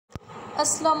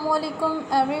Assalamualaikum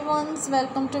everyone,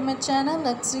 welcome to my channel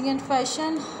Luxury and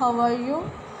Fashion. How are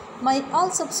you, my all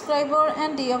subscriber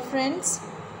and dear friends?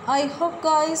 I hope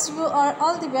guys you are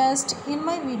all the best. In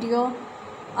my video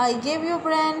I gave you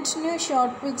brand new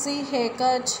short pixie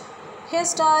haircut,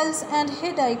 hairstyles and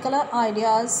hair dye color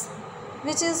ideas,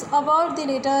 which is about the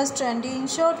latest trending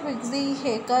short pixie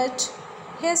haircut,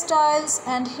 hairstyles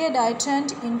and hair dye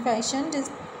trend in fashion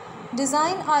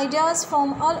design ideas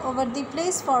from all over the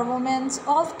place for women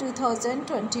of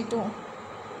 2022.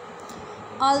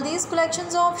 All these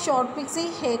collections of short pixie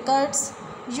haircuts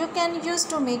you can use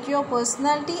to make your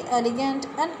personality elegant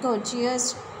and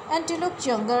gorgeous and to look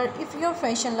younger if you're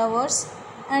fashion lovers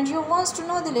and you want to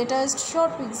know the latest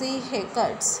short pixie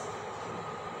haircuts.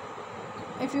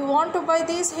 If you want to buy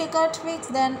these haircut wigs,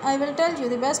 then I will tell you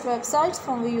the best websites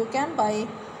from where you can buy.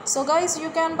 So guys,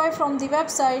 you can buy from the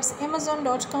websites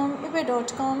amazon.com,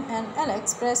 ebay.com and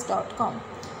aliexpress.com.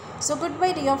 So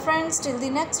goodbye dear friends, till the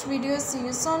next video. See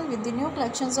you soon with the new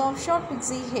collections of short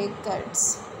pixie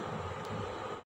haircuts.